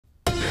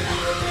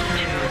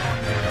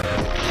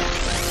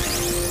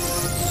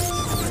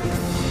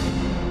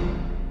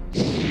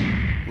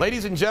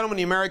Ladies and gentlemen,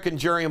 the American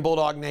Jury and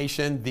Bulldog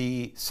Nation,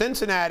 the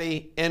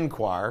Cincinnati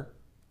Enquirer,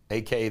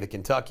 aka the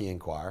Kentucky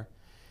Enquirer,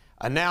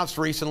 announced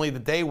recently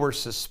that they were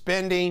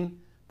suspending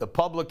the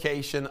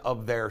publication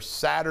of their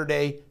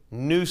Saturday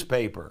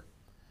newspaper.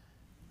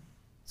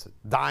 It's a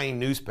dying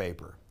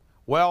newspaper.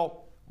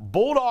 Well,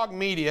 Bulldog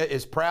Media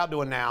is proud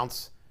to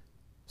announce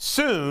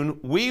soon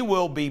we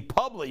will be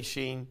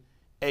publishing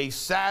a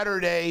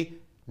Saturday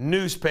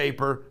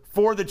newspaper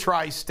for the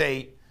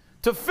Tri-State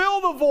to fill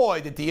the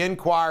void that the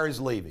Enquirer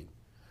is leaving.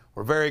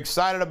 We're very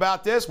excited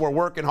about this. We're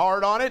working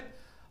hard on it.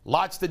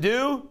 Lots to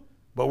do,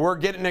 but we're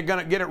going to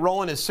get it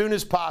rolling as soon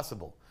as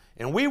possible.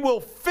 And we will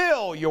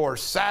fill your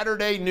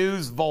Saturday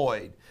news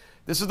void.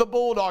 This is the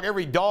Bulldog.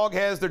 Every dog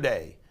has their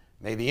day.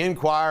 May the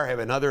Enquirer have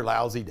another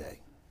lousy day.